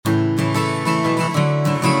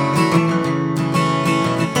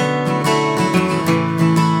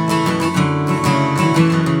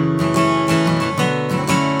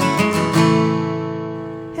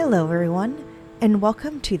and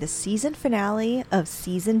welcome to the season finale of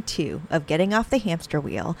season 2 of Getting Off the Hamster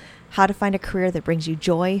Wheel, how to find a career that brings you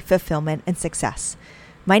joy, fulfillment, and success.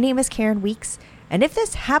 My name is Karen Weeks, and if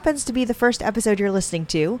this happens to be the first episode you're listening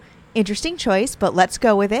to, interesting choice, but let's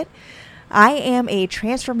go with it. I am a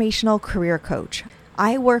transformational career coach.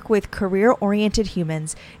 I work with career-oriented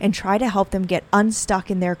humans and try to help them get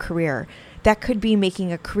unstuck in their career. That could be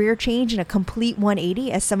making a career change and a complete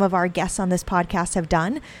 180, as some of our guests on this podcast have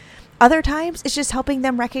done. Other times, it's just helping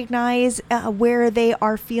them recognize where they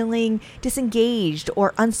are feeling disengaged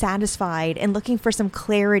or unsatisfied and looking for some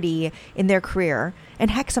clarity in their career. And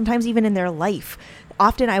heck, sometimes even in their life.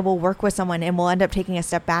 Often I will work with someone and we'll end up taking a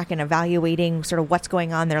step back and evaluating sort of what's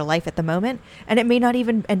going on in their life at the moment. And it may not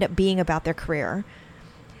even end up being about their career.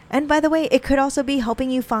 And by the way, it could also be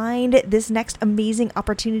helping you find this next amazing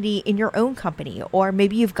opportunity in your own company, or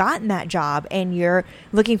maybe you've gotten that job and you're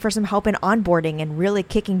looking for some help in onboarding and really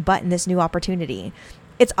kicking butt in this new opportunity.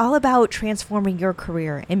 It's all about transforming your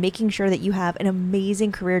career and making sure that you have an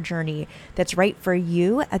amazing career journey that's right for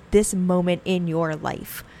you at this moment in your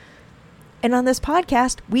life. And on this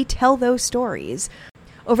podcast, we tell those stories.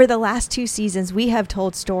 Over the last 2 seasons, we have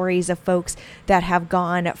told stories of folks that have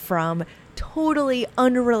gone from totally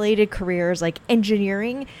unrelated careers like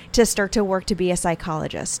engineering to start to work to be a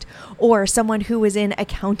psychologist, or someone who was in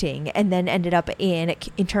accounting and then ended up in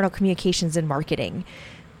internal communications and marketing.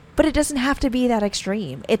 But it doesn't have to be that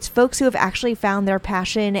extreme. It's folks who have actually found their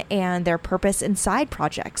passion and their purpose in side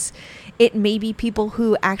projects. It may be people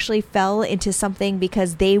who actually fell into something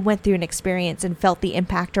because they went through an experience and felt the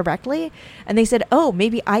impact directly, and they said, oh,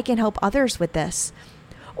 maybe I can help others with this.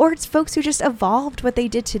 Or it's folks who just evolved what they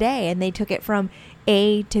did today and they took it from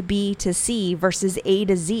A to B to C versus A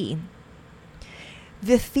to Z.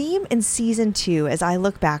 The theme in season 2, as I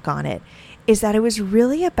look back on it, is that it was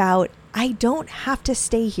really about, I don't have to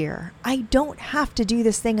stay here. I don't have to do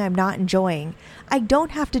this thing I'm not enjoying. I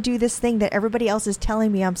don't have to do this thing that everybody else is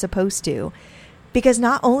telling me I'm supposed to. Because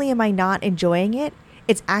not only am I not enjoying it,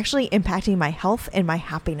 it's actually impacting my health and my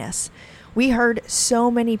happiness. We heard so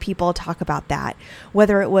many people talk about that,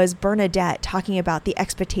 whether it was Bernadette talking about the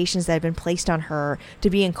expectations that had been placed on her to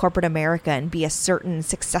be in corporate America and be a certain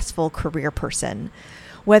successful career person.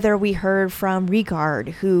 Whether we heard from Regard,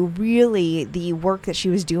 who really the work that she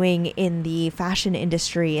was doing in the fashion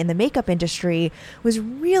industry and the makeup industry was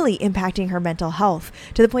really impacting her mental health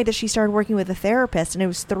to the point that she started working with a therapist, and it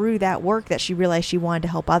was through that work that she realized she wanted to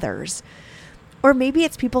help others. Or maybe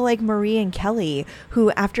it's people like Marie and Kelly, who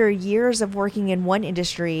after years of working in one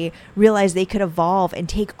industry realized they could evolve and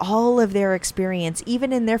take all of their experience,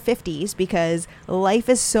 even in their 50s, because life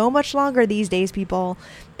is so much longer these days, people,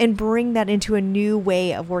 and bring that into a new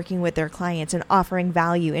way of working with their clients and offering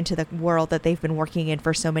value into the world that they've been working in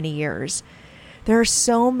for so many years. There are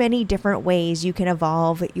so many different ways you can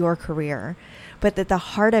evolve your career, but at the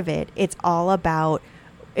heart of it, it's all about,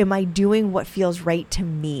 am I doing what feels right to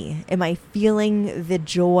me? Am I feeling the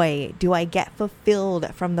joy? Do I get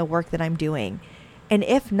fulfilled from the work that I'm doing? And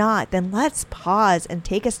if not, then let's pause and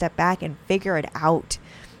take a step back and figure it out.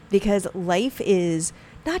 Because life is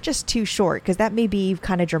not just too short, because that may be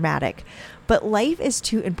kind of dramatic, but life is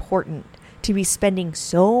too important to be spending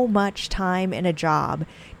so much time in a job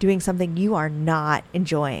doing something you are not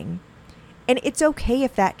enjoying. And it's okay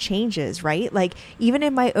if that changes, right? Like even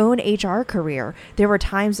in my own HR career, there were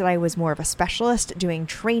times that I was more of a specialist doing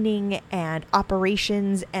training and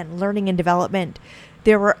operations and learning and development.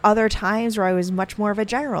 There were other times where I was much more of a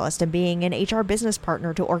generalist and being an HR business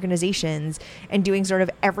partner to organizations and doing sort of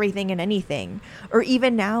everything and anything. Or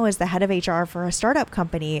even now as the head of HR for a startup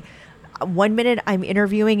company, one minute I'm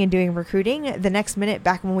interviewing and doing recruiting. The next minute,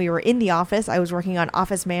 back when we were in the office, I was working on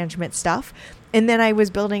office management stuff. And then I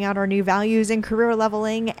was building out our new values and career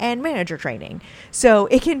leveling and manager training. So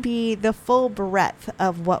it can be the full breadth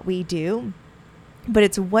of what we do, but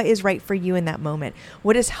it's what is right for you in that moment.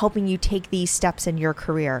 What is helping you take these steps in your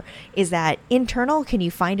career? Is that internal? Can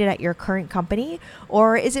you find it at your current company?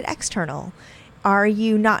 Or is it external? Are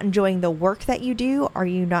you not enjoying the work that you do? Are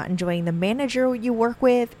you not enjoying the manager you work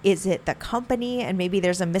with? Is it the company and maybe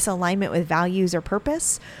there's a misalignment with values or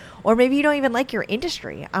purpose? Or maybe you don't even like your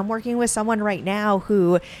industry. I'm working with someone right now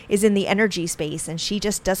who is in the energy space and she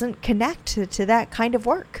just doesn't connect to that kind of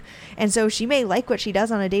work. And so she may like what she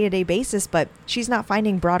does on a day-to-day basis, but she's not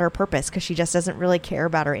finding broader purpose because she just doesn't really care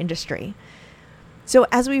about her industry. So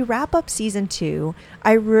as we wrap up season 2,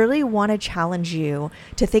 I really want to challenge you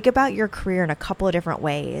to think about your career in a couple of different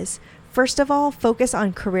ways. First of all, focus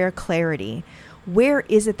on career clarity. Where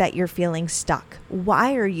is it that you're feeling stuck?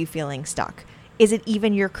 Why are you feeling stuck? Is it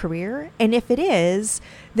even your career? And if it is,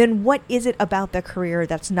 then what is it about the career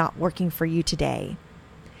that's not working for you today?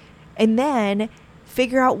 And then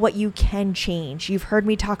figure out what you can change. You've heard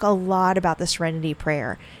me talk a lot about the serenity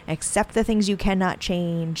prayer. Accept the things you cannot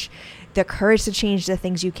change, the courage to change the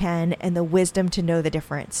things you can, and the wisdom to know the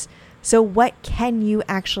difference. So what can you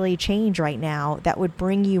actually change right now that would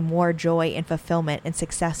bring you more joy and fulfillment and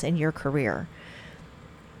success in your career?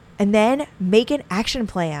 And then make an action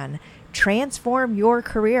plan. Transform your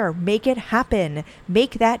career. Make it happen.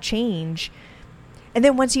 Make that change. And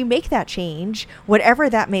then once you make that change, whatever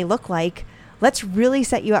that may look like, let's really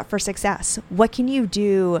set you up for success. What can you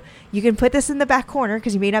do? You can put this in the back corner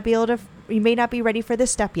because you may not be ready for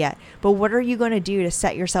this step yet. But what are you going to do to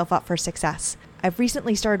set yourself up for success? I've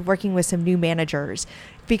recently started working with some new managers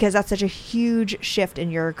because that's such a huge shift in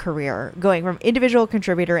your career, going from individual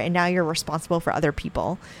contributor and now you're responsible for other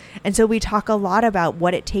people. And so we talk a lot about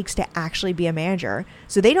what it takes to actually be a manager.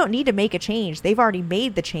 So they don't need to make a change. They've already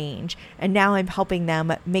made the change. And now I'm helping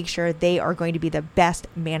them make sure they are going to be the best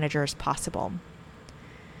managers possible.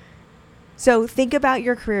 So think about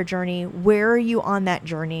your career journey. Where are you on that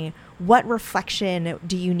journey? What reflection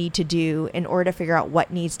do you need to do in order to figure out what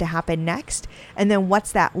needs to happen next? And then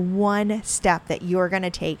what's that one step that you're going to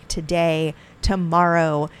take today,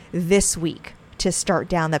 tomorrow, this week to start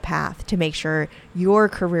down the path to make sure your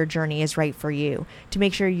career journey is right for you, to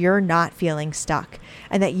make sure you're not feeling stuck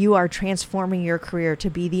and that you are transforming your career to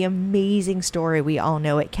be the amazing story we all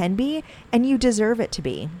know it can be and you deserve it to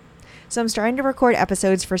be. So I'm starting to record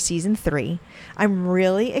episodes for season 3. I'm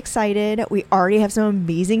really excited. We already have some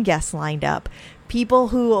amazing guests lined up. People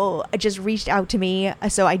who just reached out to me,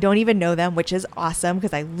 so I don't even know them, which is awesome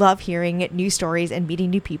because I love hearing new stories and meeting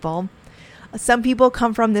new people. Some people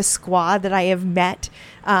come from this squad that I have met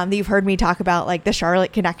that you've heard me talk about, like the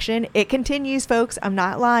Charlotte connection. It continues, folks. I'm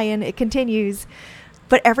not lying. It continues.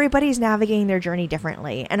 But everybody's navigating their journey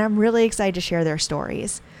differently, and I'm really excited to share their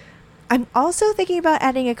stories. I'm also thinking about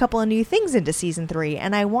adding a couple of new things into season 3,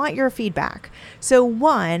 and I want your feedback. So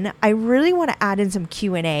one, I really want to add in some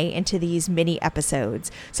Q&A into these mini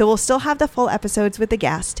episodes. So we'll still have the full episodes with the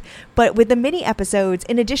guest, but with the mini episodes,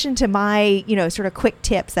 in addition to my, sort of quick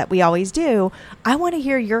tips that we always do, I want to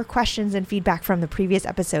hear your questions and feedback from the previous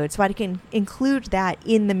episode so I can include that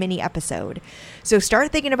in the mini episode. So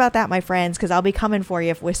start thinking about that, my friends, because I'll be coming for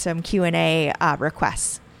you with some Q&A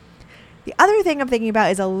requests. The other thing I'm thinking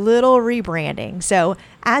about is a little rebranding. So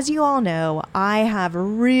as you all know, I have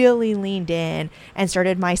really leaned in and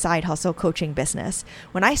started my side hustle coaching business.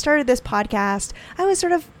 When I started this podcast, I was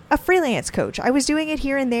sort of a freelance coach. I was doing it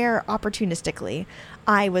here and there opportunistically.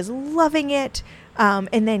 I was loving it.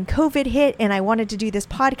 And then COVID hit and I wanted to do this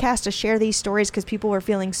podcast to share these stories because people were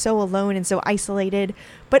feeling so alone and so isolated.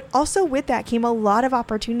 But also with that came a lot of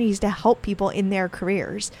opportunities to help people in their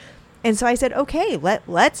careers. And so I said, okay,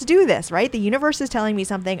 let's do this, right? The universe is telling me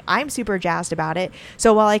something. I'm super jazzed about it.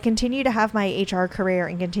 So while I continue to have my HR career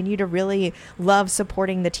and continue to really love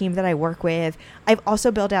supporting the team that I work with, I've also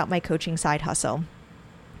built out my coaching side hustle.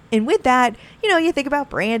 And with that, you think about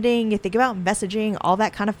branding, you think about messaging, all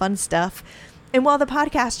that kind of fun stuff. And while the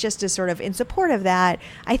podcast just is sort of in support of that,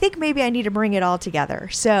 I think maybe I need to bring it all together.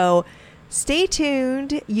 So stay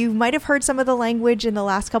tuned. You might have heard some of the language in the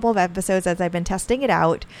last couple of episodes as I've been testing it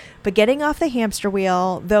out, but getting off the hamster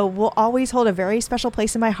wheel, though will always hold a very special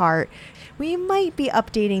place in my heart, we might be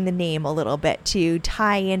updating the name a little bit to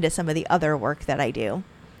tie into some of the other work that I do.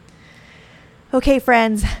 Okay,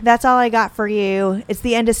 friends, that's all I got for you. It's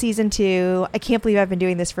the end of season 2. I can't believe I've been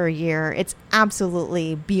doing this for a year. It's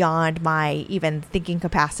absolutely beyond my even thinking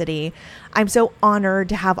capacity. I'm so honored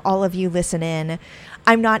to have all of you listen in.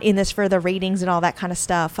 I'm not in this for the ratings and all that kind of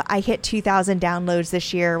stuff. I hit 2,000 downloads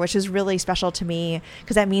this year, which is really special to me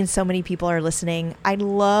because that means so many people are listening. I'd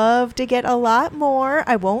love to get a lot more.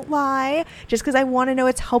 I won't lie, just because I want to know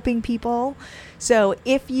it's helping people. So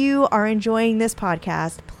if you are enjoying this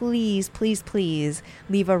podcast, please, please, please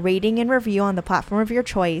leave a rating and review on the platform of your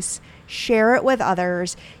choice. Share it with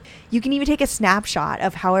others. You can even take a snapshot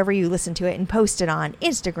of however you listen to it and post it on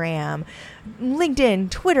Instagram, LinkedIn,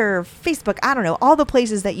 Twitter, Facebook, I don't know, all the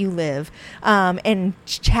places that you live, and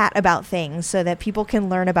chat about things so that people can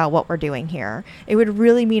learn about what we're doing here. It would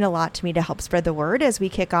really mean a lot to me to help spread the word as we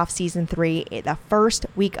kick off season 3 the first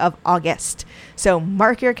week of August. So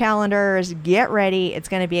mark your calendars, get ready. It's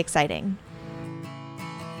going to be exciting.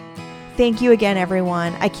 Thank you again,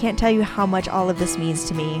 everyone. I can't tell you how much all of this means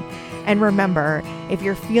to me. And remember, if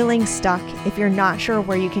you're feeling stuck, if you're not sure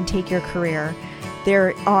where you can take your career,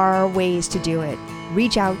 there are ways to do it.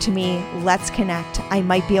 Reach out to me. Let's connect. I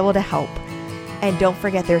might be able to help. And don't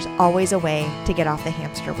forget, there's always a way to get off the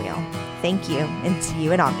hamster wheel. Thank you, and see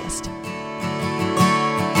you in August.